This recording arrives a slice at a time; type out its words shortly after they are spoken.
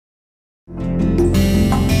Namaste.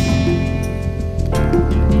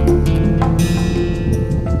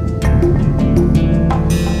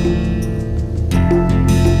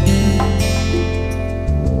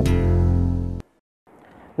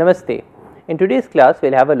 In today's class, we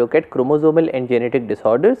will have a look at chromosomal and genetic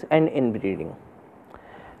disorders and inbreeding.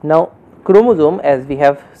 Now, chromosome, as we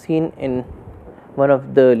have seen in one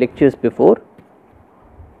of the lectures before,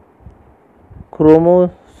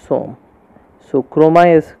 chromosome. So,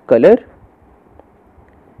 chroma is color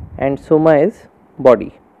and soma is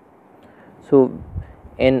body. So,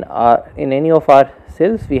 in any of our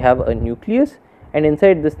cells, we have a nucleus, and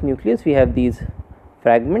inside this nucleus, we have these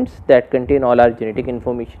fragments that contain all our genetic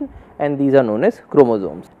information, and these are known as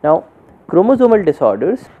chromosomes. Now, chromosomal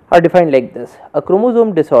disorders are defined like this. A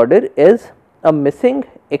chromosome disorder is a missing,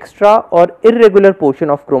 extra or irregular portion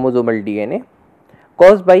of chromosomal DNA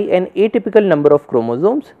caused by an atypical number of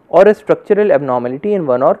chromosomes or a structural abnormality in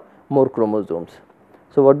one or more chromosomes.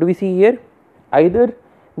 So, what do we see here? Either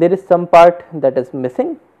there is some part that is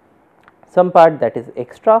missing, some part that is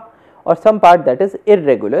extra, or some part that is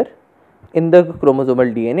irregular in the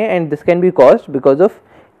chromosomal DNA, and this can be caused because of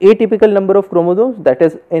atypical number of chromosomes, that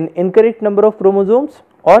is an incorrect number of chromosomes,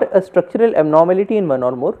 or a structural abnormality in one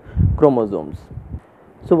or more chromosomes.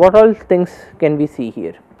 So, what all things can we see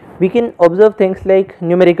here? We can observe things like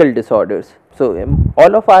numerical disorders. So,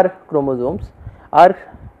 all of our chromosomes are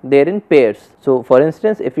there in pairs. So, for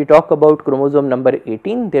instance, if we talk about chromosome number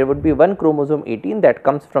 18, there would be one chromosome 18 that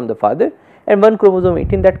comes from the father and one chromosome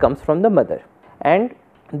 18 that comes from the mother, and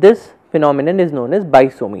this phenomenon is known as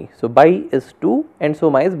bisomy. So, bi is 2 and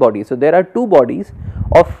soma is body. So, there are two bodies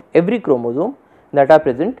of every chromosome that are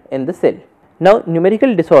present in the cell. Now,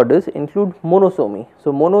 numerical disorders include monosomy.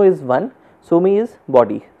 So, mono is 1, somy is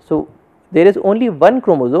body. So, there is only one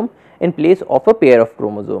chromosome in place of a pair of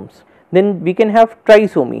chromosomes. Then we can have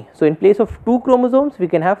trisomy. So, in place of 2 chromosomes, we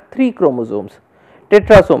can have 3 chromosomes.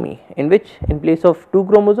 Tetrasomy, in which in place of 2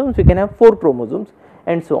 chromosomes, we can have 4 chromosomes,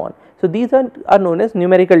 and so on. So, these are known as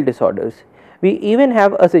numerical disorders. We even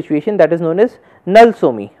have a situation that is known as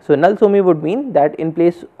nullsomy. So, nullsomy would mean that in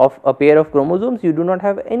place of a pair of chromosomes, you do not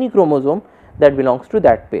have any chromosome that belongs to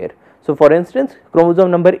that pair. So, for instance,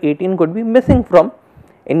 chromosome number 18 could be missing from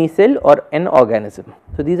any cell or an organism.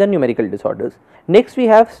 So, these are numerical disorders. Next, we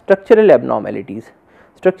have structural abnormalities.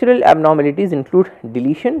 Structural abnormalities include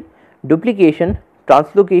deletion, duplication,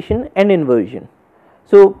 translocation and inversion.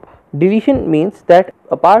 So, deletion means that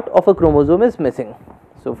a part of a chromosome is missing.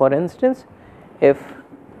 So, for instance, if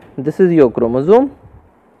this is your chromosome,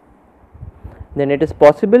 then it is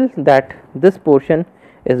possible that this portion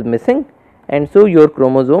is missing, and so your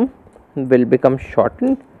chromosome will become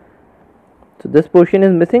shortened. So, this portion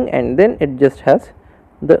is missing and then it just has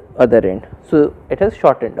the other end. So, it has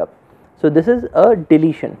shortened up. So, this is a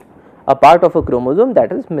deletion, a part of a chromosome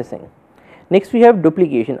that is missing. Next, we have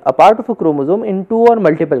duplication, a part of a chromosome in 2 or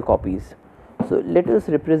multiple copies. So, let us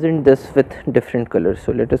represent this with different colors.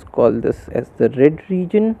 So, let us call this as the red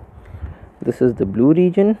region, this is the blue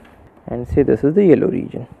region, and say this is the yellow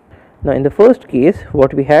region. Now, in the first case,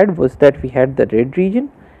 what we had was that we had the red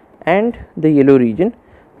region and the yellow region,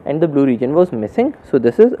 and the blue region was missing. So,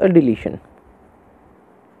 this is a deletion.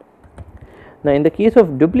 Now, in the case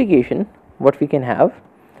of duplication, what we can have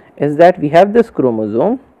is that we have this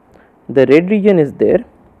chromosome, the red region is there,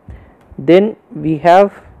 then we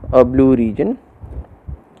have a blue region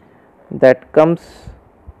that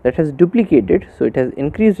has duplicated, so it has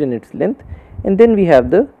increased in its length, and then we have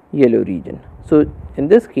the yellow region. So, in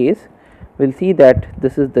this case, we will see that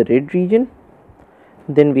this is the red region,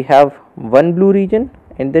 then we have one blue region,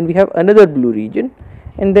 and then we have another blue region,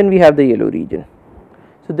 and then we have the yellow region.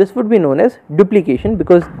 So, this would be known as duplication,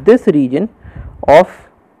 because this region of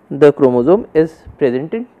the chromosome is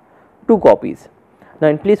present in 2 copies. Now,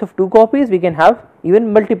 in place of 2 copies, we can have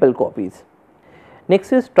even multiple copies.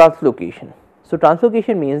 Next is translocation. So,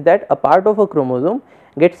 translocation means that a part of a chromosome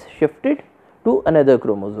gets shifted to another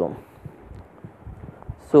chromosome.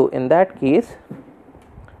 So, in that case,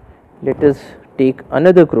 let us take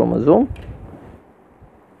another chromosome,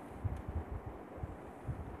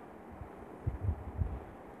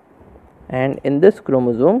 and in this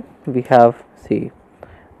chromosome we have, say,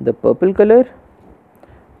 the purple color,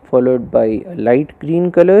 followed by a light green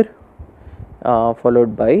color,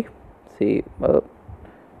 followed by, say, a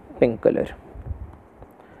pink color.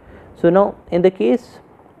 So, now in the case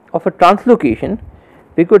of a translocation,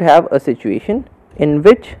 we could have a situation in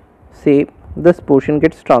which, say, this portion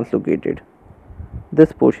gets translocated,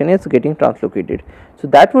 this portion is getting translocated. So,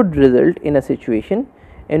 that would result in a situation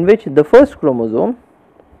in which the first chromosome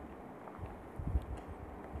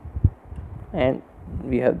and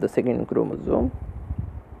we have the second chromosome.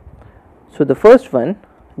 So the first one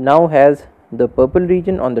now has the purple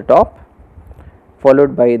region on the top,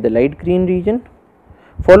 followed by the light green region,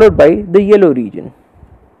 followed by the yellow region,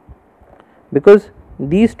 because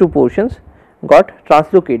these two portions got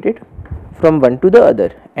translocated from one to the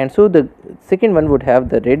other, and so the second one would have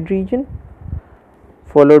the red region,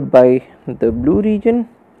 followed by the blue region,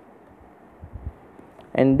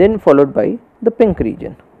 and then followed by the pink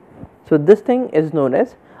region. So this thing is known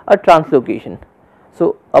as a translocation.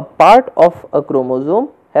 So a part of a chromosome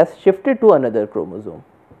has shifted to another chromosome.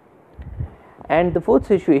 And the fourth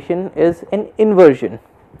situation is an inversion.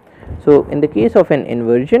 So in the case of an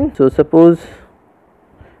inversion, so suppose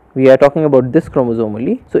we are talking about this chromosome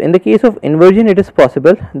only. So in the case of inversion, it is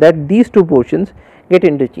possible that these two portions get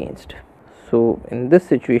interchanged. So in this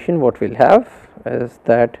situation, what we'll have is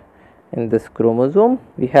that in this chromosome,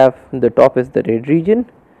 we have the top is the red region,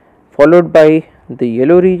 followed by the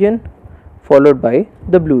yellow region, followed by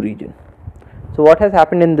the blue region. So what has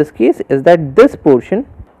happened in this case is that this portion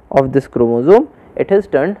of this chromosome, it has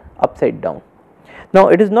turned upside down. Now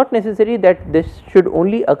it is not necessary that this should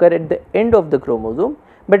only occur at the end of the chromosome,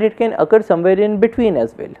 but it can occur somewhere in between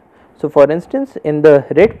as well. So for instance, in the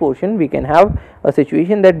red portion, we can have a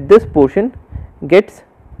situation that this portion gets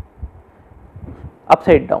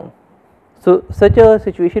upside down. So such a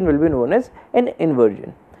situation will be known as an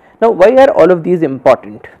inversion. Now why are all of these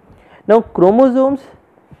important? Now chromosomes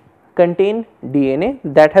contain DNA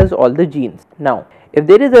that has all the genes. Now if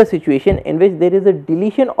there is a situation in which there is a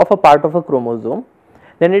deletion of a part of a chromosome,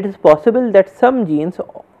 then it is possible that some genes,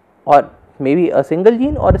 or maybe a single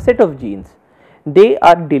gene or a set of genes, they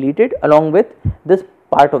are deleted along with this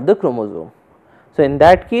part of the chromosome. So in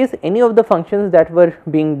that case, any of the functions that were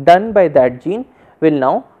being done by that gene will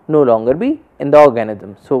now no longer be in the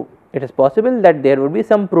organism. So it is possible that there would be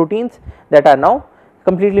some proteins that are now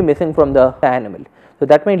completely missing from the animal. So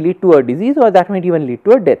that might lead to a disease, or that might even lead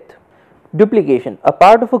to a death. Duplication. A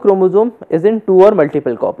part of a chromosome is in two or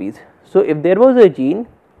multiple copies. So if there was a gene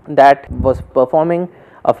that was performing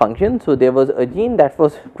a function, so there was a gene that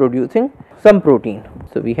was producing some protein.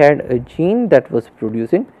 So we had a gene that was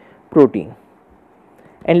producing protein,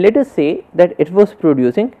 and let us say that it was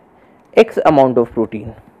producing X amount of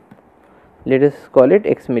protein. Let us call it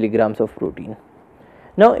X milligrams of protein.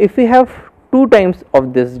 Now if we have 2 times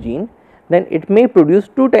of this gene, then it may produce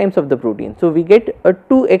 2 times of the protein. So we get a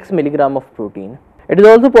 2x milligram of protein. It is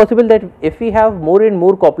also possible that if we have more and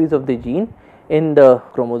more copies of the gene in the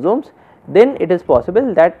chromosomes, then it is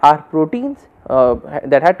possible that our proteins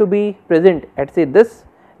that had to be present at say this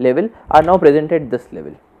level are now present at this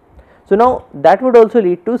level. So now that would also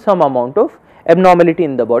lead to some amount of abnormality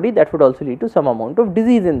in the body, that would also lead to some amount of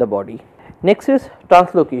disease in the body. Next is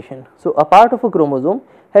translocation. So a part of a chromosome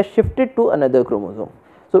has shifted to another chromosome.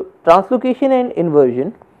 So translocation and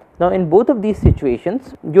inversion, now in both of these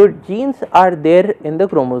situations, your genes are there in the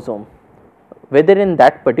chromosome, whether in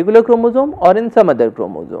that particular chromosome or in some other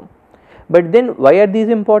chromosome. But then why are these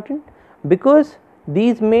important? Because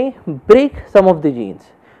these may break some of the genes.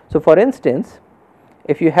 So for instance,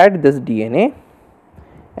 if you had this DNA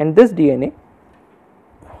and this DNA,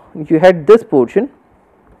 you had this portion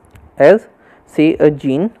as say a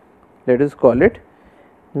gene, let us call it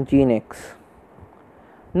gene X.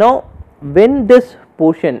 Now when this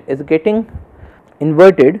portion is getting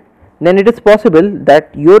inverted, then it is possible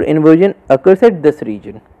that your inversion occurs at this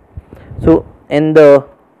region. So in the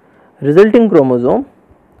resulting chromosome,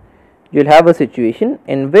 you will have a situation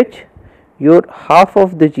in which your half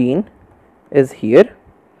of the gene is here,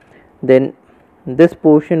 then this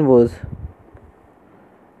portion was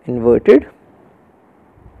inverted.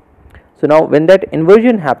 So now when that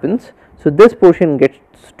inversion happens, so this portion gets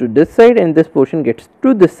to this side and this portion gets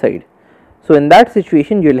to this side. So in that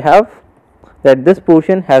situation, you will have that this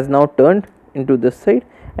portion has now turned into this side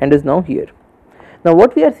and is now here. Now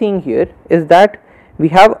what we are seeing here is that we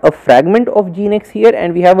have a fragment of gene X here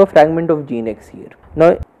and we have a fragment of gene X here.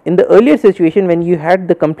 Now in the earlier situation, when you had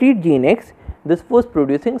the complete gene X, this was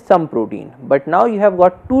producing some protein, but now you have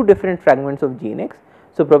got 2 different fragments of gene X,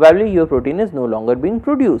 so probably your protein is no longer being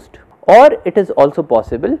produced. Or it is also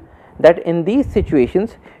possible that in these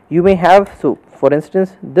situations you may have, so for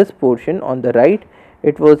instance this portion on the right,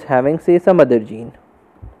 it was having say some other gene.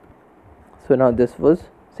 So now this was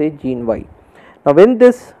say gene Y. Now when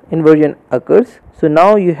this inversion occurs, so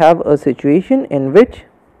now you have a situation in which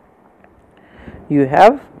you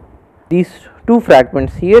have these 2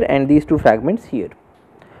 fragments here and these 2 fragments here.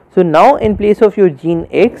 So now in place of your gene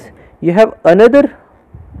X, you have another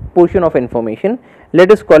portion of information.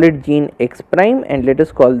 Let us call it gene X prime and let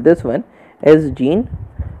us call this one as gene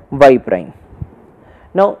Y prime.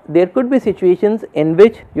 Now there could be situations in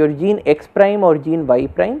which your gene X prime or gene Y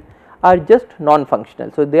prime are just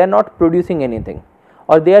non-functional, so they are not producing anything,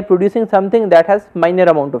 or they are producing something that has minor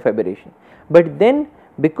amount of aberration. But then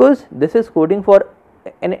because this is coding for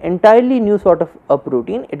an entirely new sort of a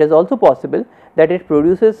protein, it is also possible that it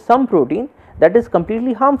produces some protein that is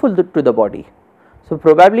completely harmful to the body. So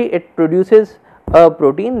probably it produces a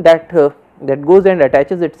protein that that goes and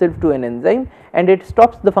attaches itself to an enzyme and it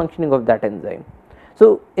stops the functioning of that enzyme.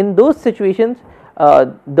 So in those situations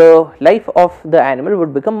the life of the animal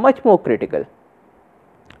would become much more critical.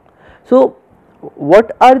 So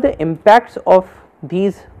what are the impacts of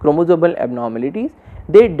these chromosomal abnormalities?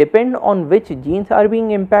 They depend on which genes are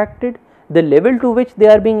being impacted, the level to which they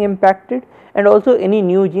are being impacted, and also any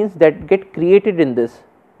new genes that get created in this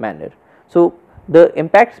manner. So the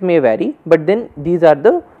impacts may vary, but then these are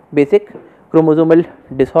the basic chromosomal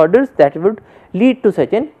disorders that would lead to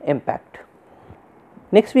such an impact.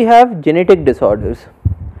 Next we have genetic disorders.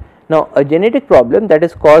 Now a genetic problem that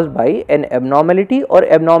is caused by an abnormality or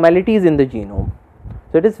abnormalities in the genome.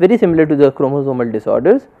 So it is very similar to the chromosomal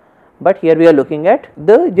disorders, but here we are looking at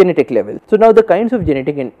the genetic level. So now the kinds of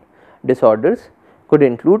genetic disorders could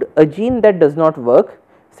include a gene that does not work,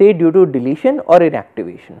 say due to deletion or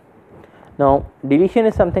inactivation. Now deletion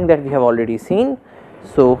is something that we have already seen.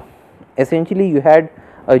 So essentially you had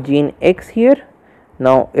a gene X here.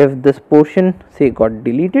 Now if this portion say got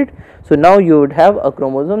deleted, so now you would have a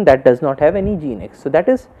chromosome that does not have any gene X, so that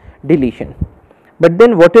is deletion. But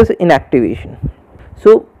then what is inactivation?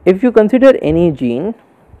 So if you consider any gene,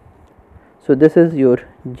 so this is your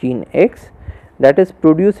gene X that is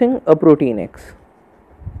producing a protein X.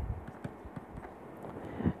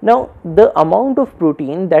 Now the amount of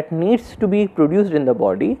protein that needs to be produced in the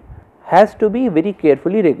body has to be very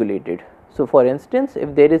carefully regulated. So for instance,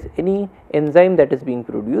 if there is any enzyme that is being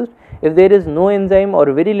produced, if there is no enzyme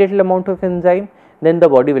or very little amount of enzyme, then the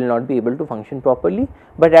body will not be able to function properly.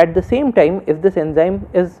 But at the same time, if this enzyme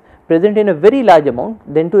is present in a very large amount,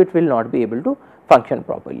 then too it will not be able to function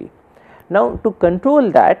properly. Now to control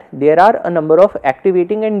that, there are a number of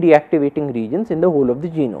activating and deactivating regions in the whole of the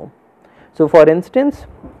genome. So for instance,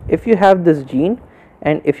 if you have this gene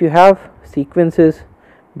and if you have sequences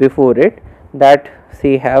before it that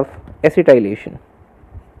say have acetylation.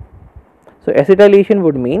 So acetylation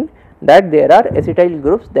would mean that there are acetyl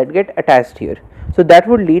groups that get attached here. So that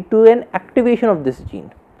would lead to an activation of this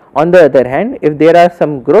gene. On the other hand, if there are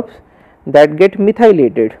some groups that get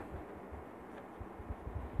methylated,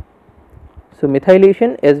 so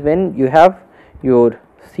methylation is when you have your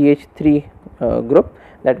CH3 group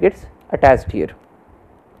that gets attached here.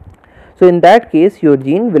 So in that case your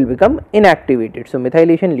gene will become inactivated. So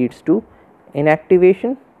methylation leads to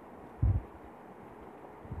inactivation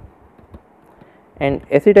and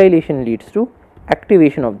acetylation leads to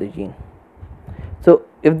activation of the gene. So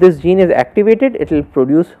if this gene is activated, it will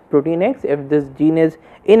produce protein X. If this gene is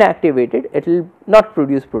inactivated, it will not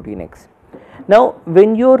produce protein X. Now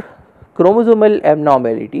when your chromosomal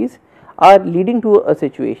abnormalities are leading to a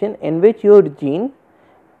situation in which your gene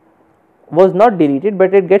was not deleted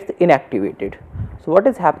but it gets inactivated. So what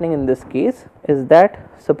is happening in this case is that,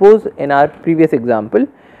 suppose in our previous example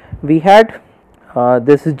we had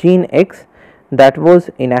this gene X that was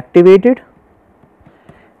inactivated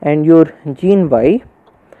and your gene Y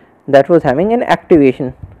that was having an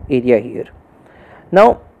activation area here.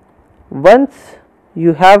 Now once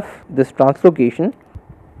you have this translocation,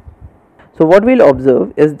 so what we will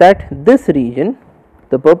observe is that this region,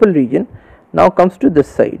 the purple region, now comes to this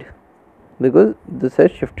side because this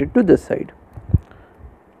has shifted to this side.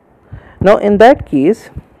 Now in that case,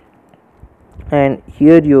 and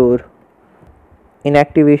here your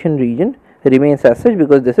inactivation region remains as such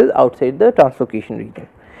because this is outside the translocation region.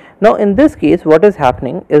 Now in this case what is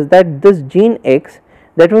happening is that this gene X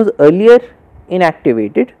that was earlier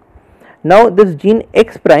inactivated, now this gene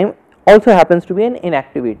X prime also happens to be an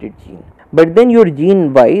inactivated gene, but then your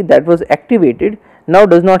gene Y that was activated now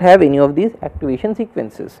does not have any of these activation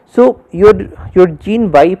sequences. So your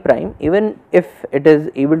gene Y prime, even if it is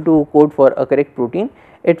able to code for a correct protein,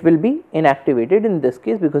 it will be inactivated in this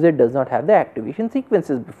case because it does not have the activation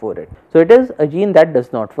sequences before it. So it is a gene that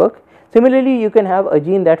does not work. Similarly, you can have a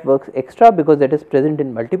gene that works extra because it is present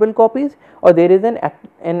in multiple copies, or there is an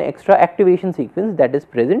extra activation sequence that is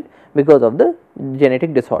present because of the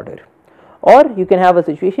genetic disorder. Or you can have a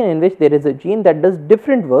situation in which there is a gene that does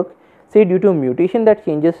different work, say due to a mutation that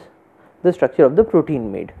changes the structure of the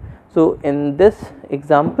protein made. So in this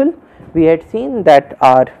example we had seen that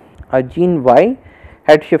our gene Y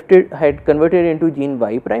had converted into gene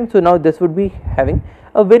Y prime. So now this would be having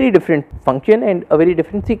a very different function and a very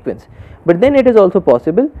different sequence. But then it is also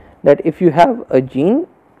possible that if you have a gene,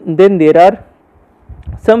 then there are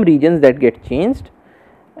some regions that get changed,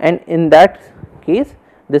 and in that case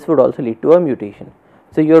this would also lead to a mutation.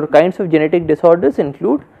 So your kinds of genetic disorders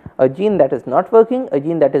include a gene that is not working, a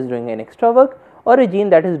gene that is doing an extra work, or a gene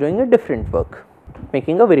that is doing a different work,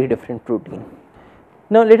 making a very different protein.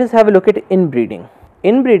 Now let us have a look at inbreeding.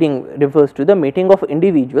 Inbreeding refers to the mating of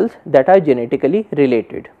individuals that are genetically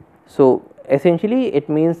related. So essentially it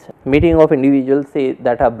means mating of individuals, say,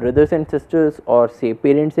 that are brothers and sisters, or say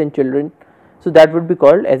parents and children. So that would be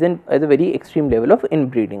called as a very extreme level of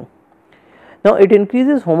inbreeding. Now it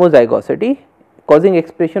increases homozygosity, causing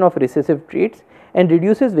expression of recessive traits, and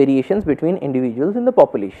reduces variations between individuals in the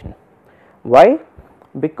population. Why?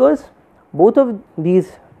 Because both of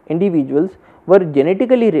these individuals were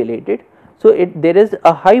genetically related, so there is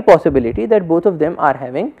a high possibility that both of them are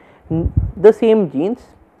having the same genes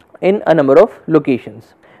in a number of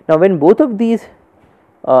locations. Now when both of these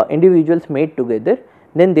individuals mate together,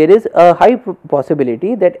 then there is a high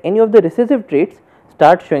possibility that any of the recessive traits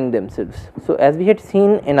start showing themselves. So as we had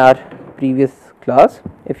seen in our previous class,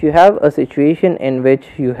 if you have a situation in which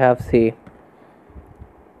you have, say,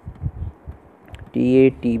 TA,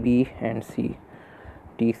 TB and C,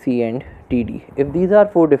 TC and TD, if these are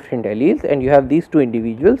 4 different alleles and you have these 2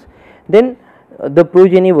 individuals, then the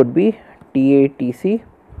progeny would be TA, TC,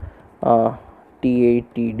 TA,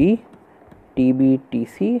 TD, TB,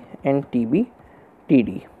 TC and TB,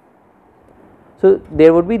 TD. So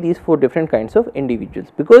there would be these 4 different kinds of individuals,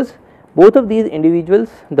 because both of these individuals,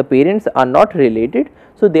 the parents, are not related,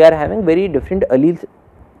 so they are having very different alleles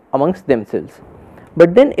amongst themselves.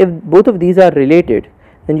 But then if both of these are related,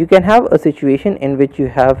 then you can have a situation in which you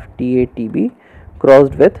have TA, TB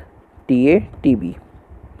crossed with TA, TB.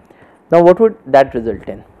 Now what would that result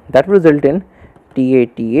in? That would result in TA,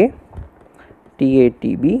 TA, TA,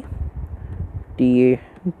 TB, TA,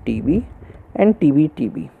 TB and TB,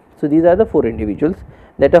 TB. So these are the 4 individuals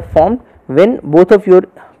that are formed when both of your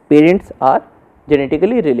parents are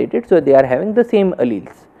genetically related, so they are having the same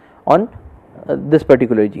alleles on this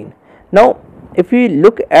particular gene. Now if we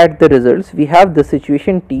look at the results, we have the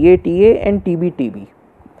situation TA, TA and TB, TB.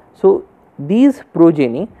 So these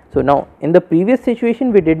progeny, so now in the previous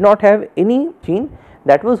situation we did not have any gene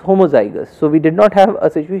that was homozygous, so we did not have a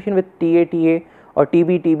situation with TA, TA or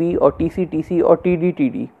TB, TB or TC, TC or TD,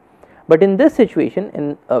 TD. But in this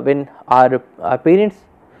situation, when our parents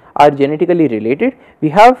are genetically related, we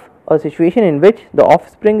have a situation in which the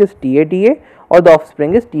offspring is TA, TA or the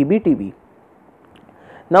offspring is TB, TB.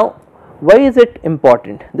 Now why is it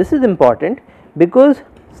important? This is important because,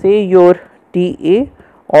 say, your TA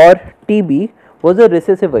or TB was a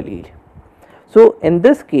recessive allele. So in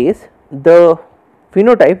this case the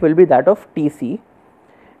phenotype will be that of TC,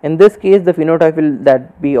 in this case the phenotype will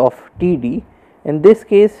that be of TD, in this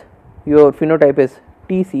case your phenotype is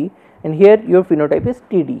TC, and here your phenotype is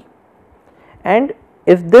TD. And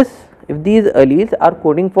if these alleles are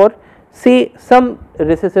coding for, say, some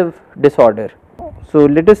recessive disorder, so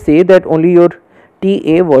let us say that only your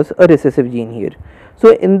TA was a recessive gene here.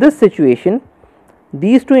 So in this situation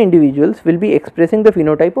these 2 individuals will be expressing the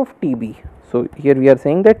phenotype of TB. So here we are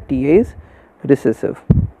saying that TA is recessive.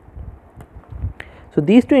 So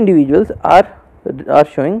these 2 individuals are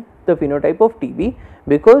showing the phenotype of TB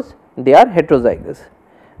because they are heterozygous.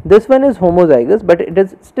 This one is homozygous, but it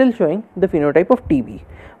is still showing the phenotype of TB.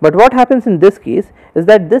 But what happens in this case is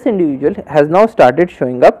that this individual has now started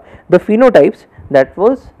showing up the phenotypes that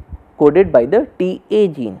was coded by the TA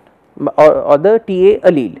gene or the TA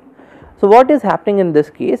allele. So what is happening in this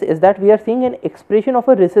case is that we are seeing an expression of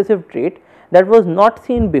a recessive trait that was not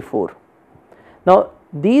seen before. Now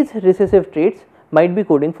these recessive traits might be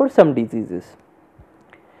coding for some diseases.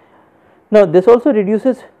 Now this also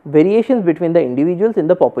reduces variations between the individuals in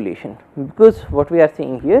the population, because what we are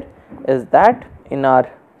seeing here is that in our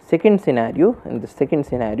second scenario,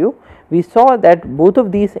 we saw that both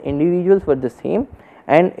of these individuals were the same,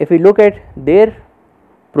 and if we look at their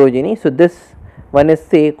progeny, so this one is,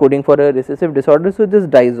 say, coding for a recessive disorder, so this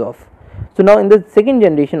dies off. So now in the second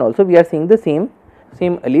generation also we are seeing the same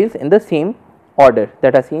alleles in the same order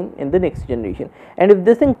that are seen in the next generation, and if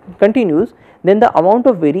this thing continues, then the amount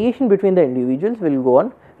of variation between the individuals will go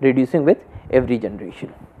on reducing with every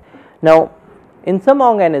generation. Now in some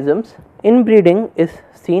organisms inbreeding is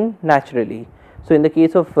seen naturally. So in the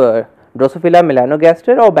case of Drosophila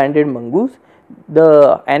melanogaster or banded mongoose,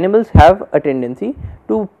 the animals have a tendency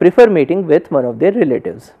to prefer mating with one of their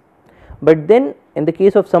relatives. But then in the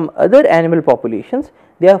case of some other animal populations,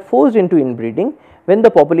 they are forced into inbreeding when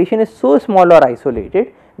the population is so small or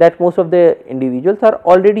isolated that most of the individuals are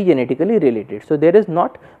already genetically related. So, there is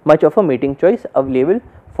not much of a mating choice available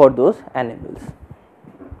for those animals.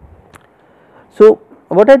 So,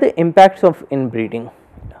 what are the impacts of inbreeding?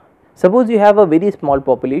 Suppose you have a very small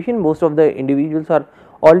population, most of the individuals are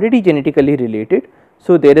already genetically related.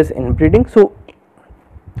 So, there is inbreeding. So,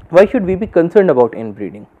 why should we be concerned about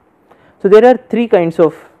inbreeding? So, there are three kinds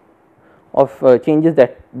of changes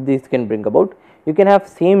that this can bring about. You can have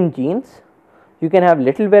same genes, you can have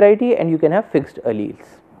little variety, and you can have fixed alleles.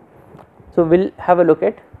 So, we will have a look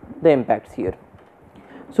at the impacts here.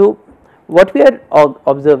 So, what we are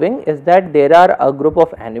observing is that there are a group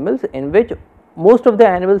of animals in which most of the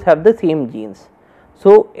animals have the same genes.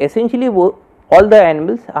 So, essentially all the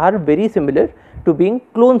animals are very similar to being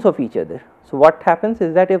clones of each other. So, what happens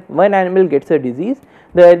is that if one animal gets a disease,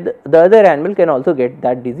 the other animal can also get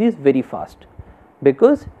that disease very fast,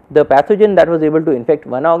 because the pathogen that was able to infect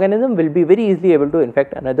one organism will be very easily able to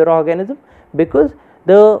infect another organism, because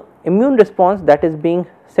the immune response that is being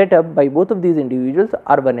set up by both of these individuals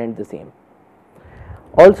are one and the same.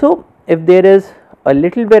 Also, if there is a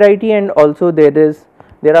little variety and also there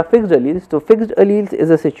are fixed alleles. So, fixed alleles is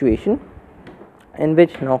a situation in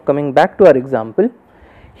which, now coming back to our example,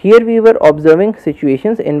 here we were observing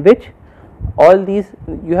situations in which all these,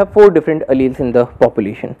 you have 4 different alleles in the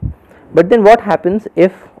population. But then what happens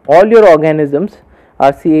if all your organisms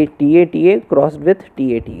are say TA crossed with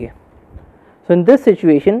TA? So, in this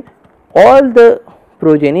situation all the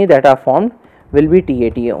progeny that are formed will be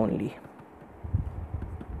TA only.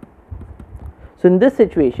 So, in this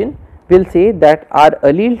situation we will say that our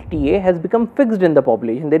allele TA has become fixed in the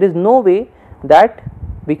population. There is no way that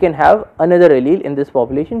we can have another allele in this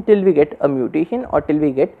population till we get a mutation or till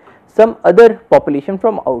we get some other population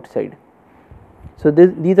from outside. So,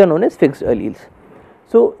 these are known as fixed alleles.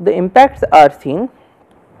 So, the impacts are seen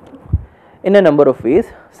in a number of ways,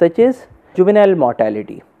 such as juvenile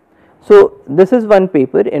mortality. So, this is one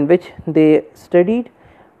paper in which they studied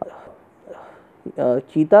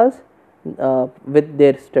cheetahs with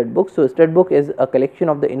their stud book. So, stud book is a collection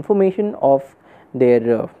of the information of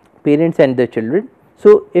their parents and their children.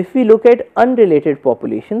 So, if we look at unrelated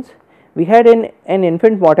populations, we had an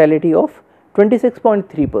infant mortality of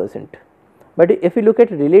 26.3%, but if we look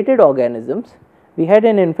at related organisms, we had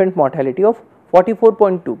an infant mortality of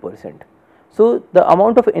 44.2%. So, the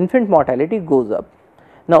amount of infant mortality goes up.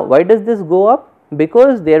 Now, why does this go up?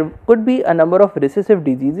 Because there could be a number of recessive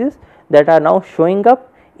diseases that are now showing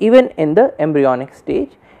up even in the embryonic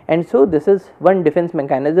stage, and so this is one defense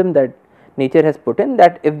mechanism that nature has put in,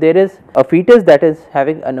 that if there is a fetus that is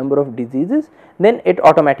having a number of diseases, then it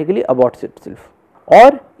automatically aborts itself.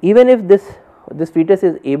 Or even if this fetus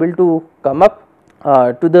is able to come up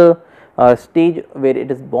to the stage where it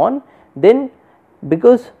is born, then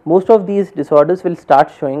because most of these disorders will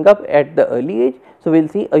start showing up at the early age, so we will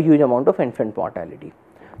see a huge amount of infant mortality.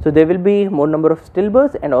 So, there will be more number of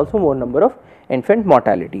stillbirths and also more number of infant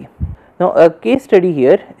mortality. Now, a case study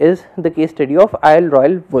here is the case study of Isle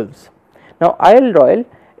Royale wolves. Now, Isle Royale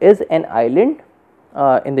is an island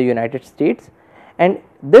in the United States, and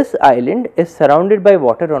this island is surrounded by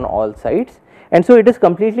water on all sides, and so it is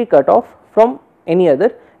completely cut off from any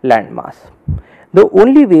other land mass. The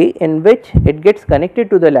only way in which it gets connected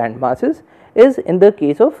to the land masses is in the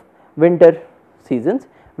case of winter seasons,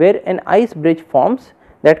 where an ice bridge forms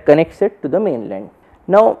that connects it to the mainland.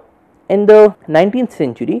 Now, in the 19th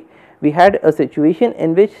century, we had a situation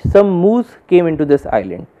in which some moose came into this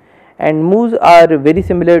island, and moose are very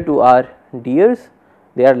similar to our deers.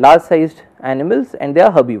 They are large sized animals and they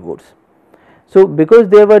are herbivores. So, because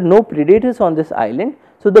there were no predators on this island,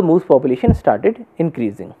 so the moose population started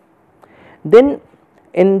increasing. Then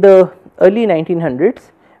in the early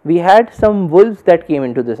 1900s, we had some wolves that came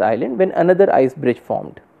into this island when another ice bridge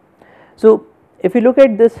formed. So, if you look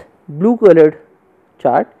at this blue colored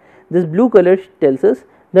chart, this blue color tells us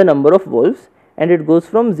the number of wolves and it goes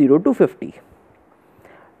from 0 to 50.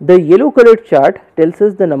 The yellow colored chart tells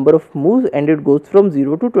us the number of moose and it goes from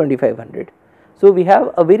 0 to 2500. So, we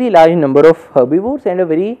have a very large number of herbivores and a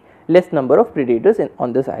very less number of predators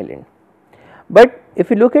on this island. But if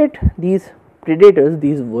you look at these predators,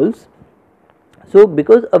 these wolves, so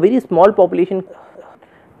because a very small population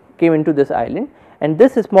came into this island and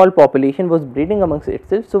this small population was breeding amongst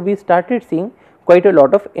itself, so we started seeing quite a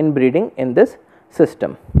lot of inbreeding in this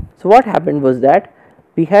system. So, what happened was that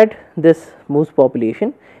we had this moose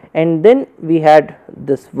population and then we had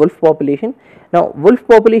this wolf population. Now, wolf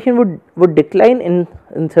population would decline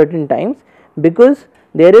in certain times because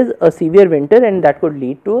there is a severe winter and that could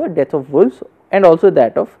lead to a death of wolves and also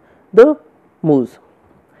that of the moose.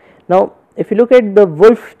 Now, if you look at the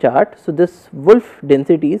wolf chart, so this wolf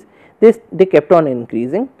densities, they kept on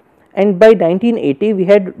increasing, and by 1980 we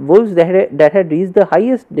had wolves that had reached the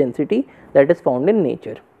highest density that is found in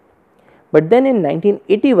nature. But then in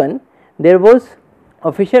 1981 there was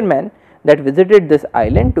a fisherman that visited this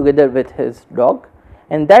island together with his dog,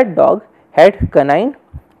 and that dog had canine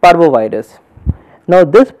parvovirus. Now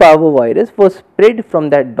this parvovirus was spread from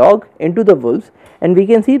that dog into the wolves, and we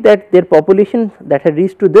can see that their population that had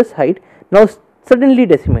reached to this height now suddenly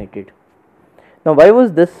decimated. Now why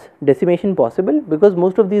was this decimation possible? Because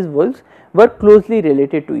most of these wolves were closely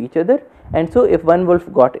related to each other, and so if one wolf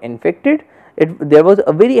got infected, there was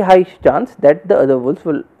a very high chance that the other wolves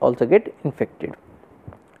will also get infected.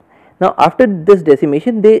 Now after this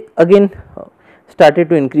decimation, they again started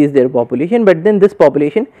to increase their population, but then this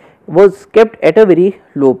population was kept at a very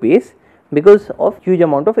low pace because of huge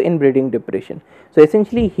amount of inbreeding depression. So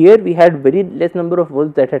essentially here we had very less number of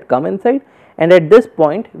wolves that had come inside, and at this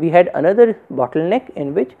point we had another bottleneck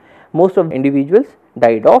in which most of the individuals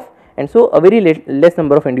died off, and so a very less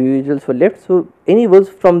number of individuals were left. So any wolves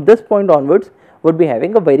from this point onwards would be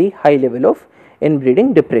having a very high level of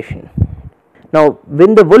inbreeding depression. Now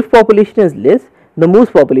when the wolf population is less, the moose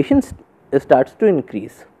population starts to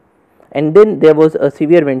increase, and then there was a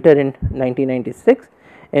severe winter in 1996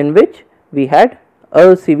 in which we had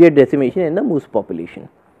a severe decimation in the moose population.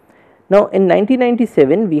 Now in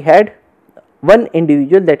 1997 we had one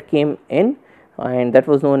individual that came in, and that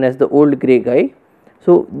was known as the old grey guy.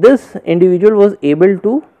 So this individual was able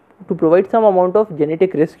to provide some amount of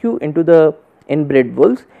genetic rescue into the inbred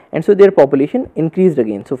wolves, and so their population increased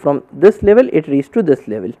again. So from this level it reached to this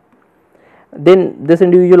level. Then this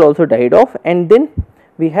individual also died off, and then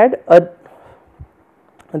we had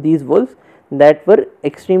these wolves that were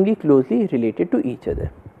extremely closely related to each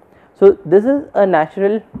other. So this is a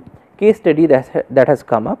natural case study that has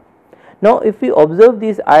come up. Now if we observe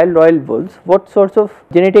these Isle Royale wolves, what sorts of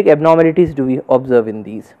genetic abnormalities do we observe in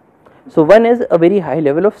these? So one is a very high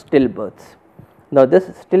level of stillbirths. Now this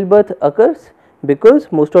stillbirth occurs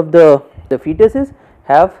because most of the fetuses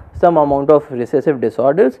have some amount of recessive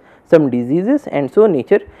disorders, some diseases, and so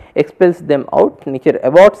nature expels them out, nature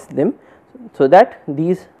aborts them, so that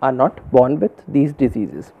these are not born with these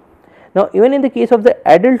diseases. Now even in the case of the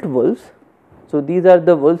adult wolves, so these are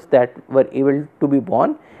the wolves that were able to be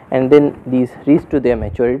born and then these reach to their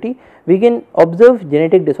maturity, we can observe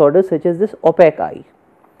genetic disorders such as this opaque eye.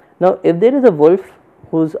 Now if there is a wolf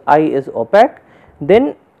whose eye is opaque,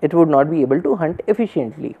 then it would not be able to hunt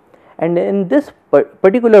efficiently, and in this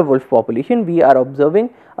particular wolf population we are observing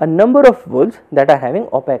a number of wolves that are having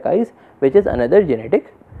opaque eyes, which is another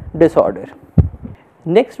genetic disorder.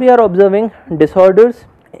 Next we are observing disorders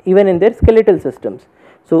even in their skeletal systems.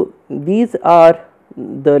 So these are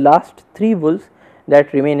the last 3 wolves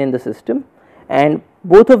that remain in the system, and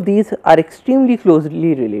both of these are extremely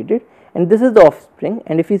closely related, and this is the offspring,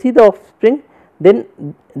 and if you see the offspring, then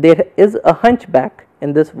there is a hunchback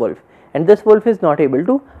in this wolf, and this wolf is not able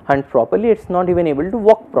to hunt properly, it is not even able to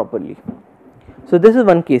walk properly. So this is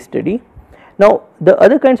one case study. Now the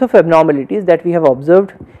other kinds of abnormalities that we have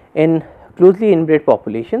observed in closely inbred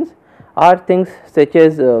populations are things such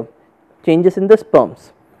as changes in the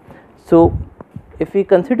sperms. So if we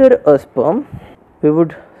consider a sperm, we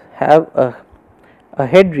would have a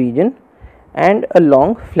head region and a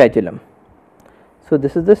long flagellum. So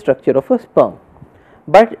this is the structure of a sperm.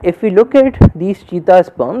 But if we look at these cheetah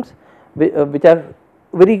sperms, which are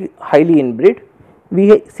very highly inbred,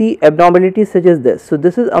 we see abnormalities such as this. So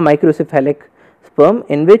this is a microcephalic sperm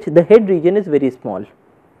in which the head region is very small.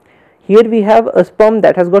 Here we have a sperm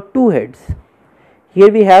that has got 2 heads.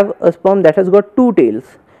 Here we have a sperm that has got 2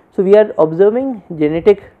 tails. So we are observing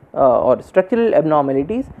genetic or structural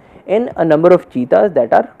abnormalities in a number of cheetahs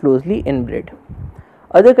that are closely inbred.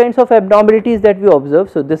 Other kinds of abnormalities that we observe,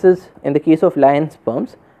 so this is in the case of lion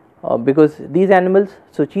sperms, because these animals,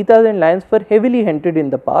 so cheetahs and lions were heavily hunted in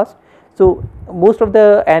the past, so most of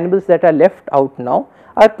the animals that are left out now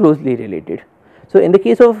are closely related. So in the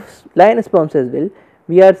case of lion sperms as well,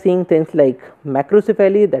 we are seeing things like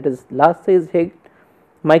macrocephaly, that is large sized head,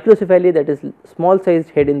 microcephaly, that is small sized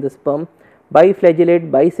head in the sperm,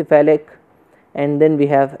 biflagellate, bicephalic, and then we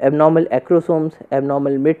have abnormal acrosomes,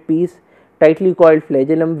 abnormal midpiece, tightly coiled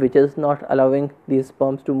flagellum which is not allowing these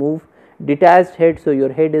sperms to move, detached head, so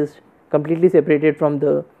your head is completely separated from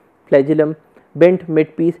the flagellum, bent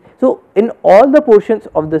midpiece. So in all the portions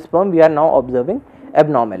of the sperm we are now observing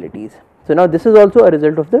abnormalities. So now this is also a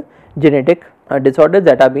result of the genetic disorders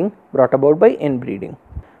that are being brought about by inbreeding.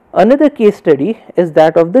 Another case study is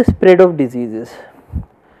that of the spread of diseases.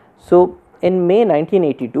 So in May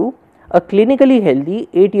 1982, a clinically healthy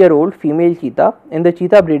 8-year-old female cheetah in the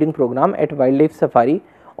cheetah breeding program at Wildlife Safari,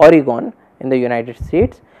 Oregon in the United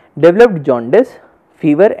States developed jaundice,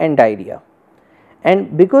 fever and diarrhea.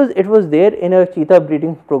 And because it was there in a cheetah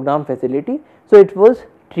breeding program facility, so it was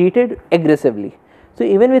treated aggressively. So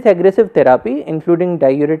even with aggressive therapy including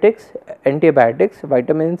diuretics, antibiotics,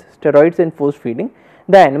 vitamins, steroids and force feeding,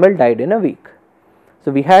 the animal died in a week.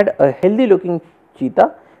 So we had a healthy looking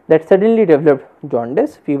cheetah that suddenly developed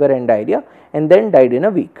jaundice, fever and diarrhea and then died in a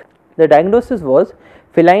week. The diagnosis was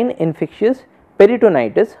feline infectious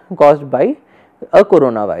peritonitis caused by a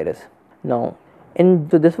coronavirus. Now,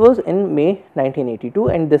 so this was in May 1982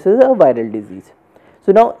 and this is a viral disease.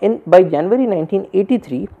 So now by January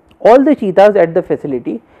 1983, all the cheetahs at the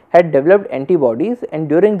facility had developed antibodies and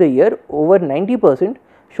during the year over 90%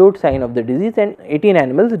 showed sign of the disease and 18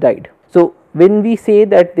 animals died. So when we say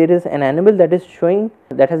that there is an animal that is showing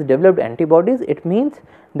that has developed antibodies, it means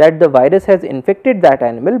that the virus has infected that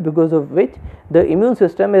animal, because of which the immune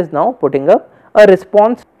system is now putting up a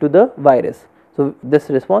response to the virus. So this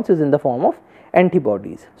response is in the form of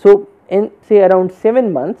antibodies. So in say around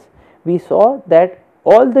 7 months, we saw that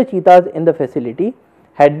all the cheetahs in the facility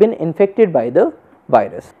had been infected by the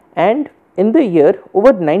virus, and in the year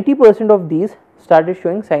over 90% of these started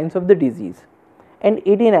showing signs of the disease and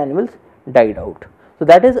 18 animals died out. So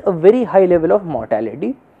that is a very high level of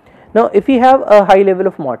mortality. Now if we have a high level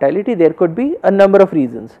of mortality, there could be a number of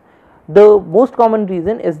reasons. The most common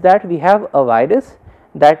reason is that we have a virus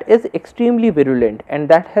that is extremely virulent and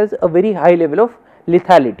that has a very high level of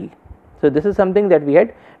lethality. So this is something that we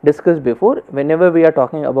had discussed before. Whenever we are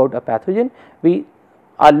talking about a pathogen, we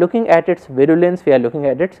are looking at its virulence, we are looking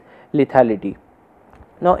at its lethality.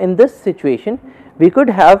 Now in this situation, we could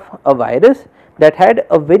have a virus that had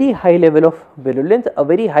a very high level of virulence, a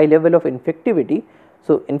very high level of infectivity.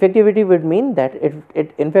 So infectivity would mean that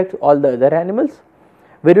it infects all the other animals.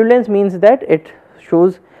 Virulence means that it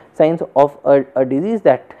shows signs of a disease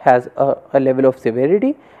that has a level of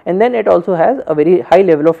severity, and then it also has a very high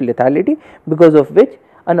level of lethality, because of which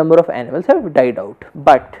a number of animals have died out.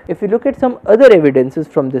 But if you look at some other evidences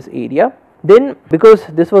from this area, then because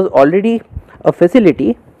this was already a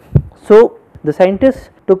facility, so the scientists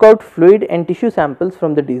took out fluid and tissue samples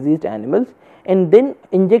from the diseased animals and then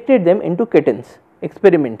injected them into kittens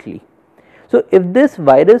experimentally. So if this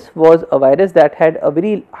virus was a virus that had a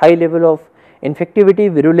very high level of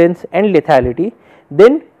infectivity, virulence and lethality,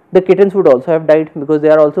 then the kittens would also have died, because they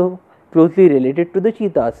are also closely related to the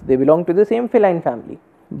cheetahs, they belong to the same feline family.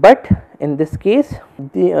 But in this case,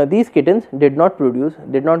 these kittens did not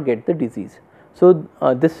get the disease. So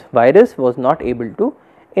this virus was not able to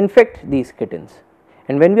infect these kittens.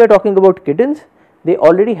 And when we are talking about kittens, they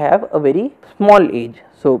already have a very small age,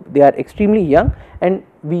 so they are extremely young, and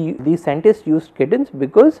these scientists used kittens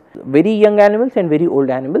because very young animals and very old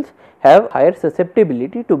animals have higher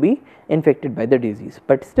susceptibility to be infected by the disease,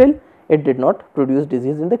 but still it did not produce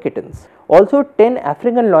disease in the kittens. Also 10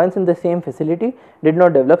 African lions in the same facility did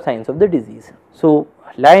not develop signs of the disease. So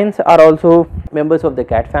lions are also members of the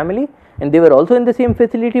cat family, and they were also in the same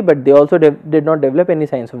facility, but they also did not develop any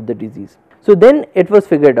signs of the disease. So then it was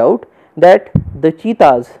figured out that the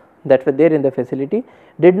cheetahs that were there in the facility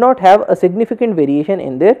did not have a significant variation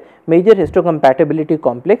in their major histocompatibility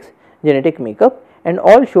complex genetic makeup, and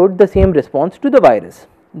all showed the same response to the virus.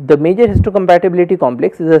 The major histocompatibility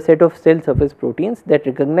complex is a set of cell surface proteins that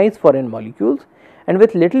recognize foreign molecules, and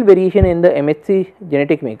with little variation in the MHC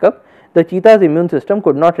genetic makeup, the cheetah's immune system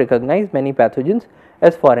could not recognize many pathogens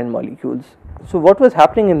as foreign molecules. So what was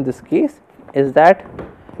happening in this case is that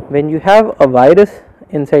when you have a virus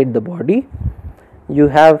inside the body, you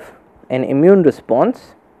have an immune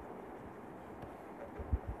response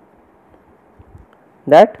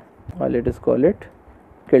that, or let us call it,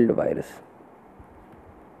 killed virus,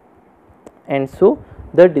 and so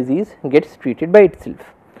the disease gets treated by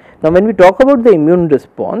itself. Now when we talk about the immune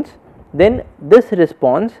response, then this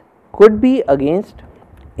response could be against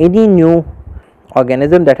any new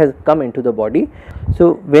organism that has come into the body.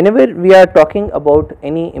 So whenever we are talking about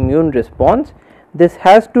any immune response, this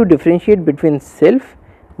has to differentiate between self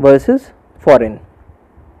versus foreign,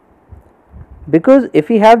 because if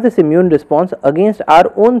we have this immune response against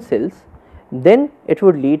our own cells, then it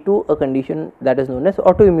would lead to a condition that is known as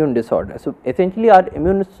autoimmune disorder. So essentially our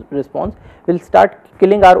immune response will start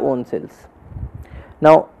killing our own cells.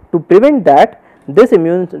 Now to prevent that, this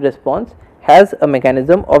immune response has a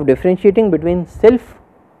mechanism of differentiating between self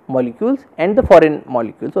molecules and the foreign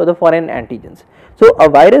molecules or the foreign antigens. So a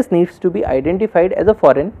virus needs to be identified as a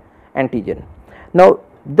foreign antigen. Now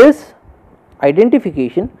this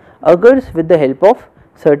identification occurs with the help of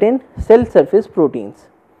certain cell surface proteins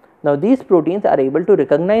Now these proteins are able to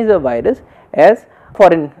recognize a virus as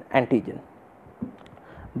foreign antigen.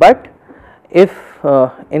 But if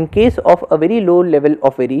in case of a very low level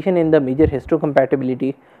of variation in the major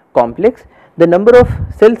histocompatibility complex, the number of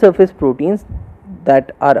cell surface proteins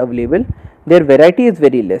that are available, their variety is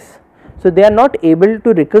very less. So they are not able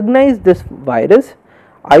to recognize this virus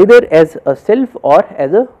either as a self or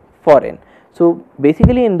as a foreign. So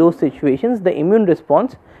basically in those situations the immune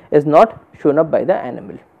response is not shown up by the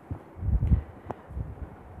animal.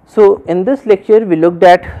 So in this lecture we looked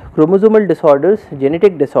at chromosomal disorders,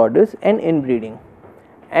 genetic disorders and inbreeding.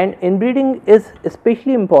 And inbreeding is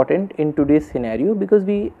especially important in today's scenario because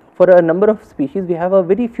for a number of species we have a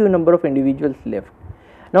very few number of individuals left.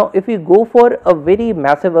 Now if we go for a very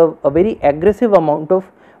massive, a very aggressive amount of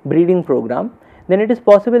breeding program, then it is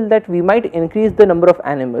possible that we might increase the number of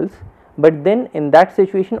animals, but then in that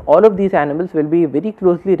situation all of these animals will be very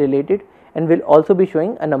closely related and will also be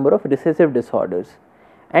showing a number of recessive disorders.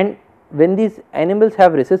 And when these animals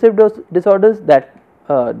have recessive disorders that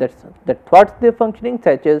thwarts their functioning,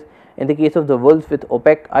 such as in the case of the wolves with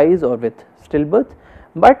opaque eyes or with stillbirth.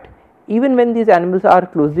 But even when these animals are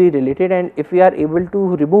closely related, and if we are able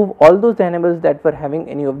to remove all those animals that were having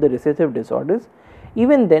any of the recessive disorders,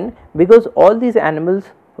 even then, because all these animals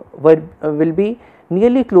will be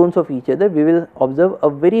nearly clones of each other, we will observe a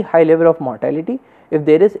very high level of mortality if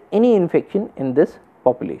there is any infection in this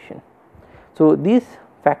population. So these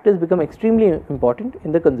factors become extremely important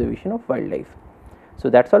in the conservation of wildlife. So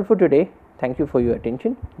that's all for today. Thank you for your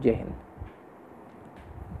attention. Jai Hind.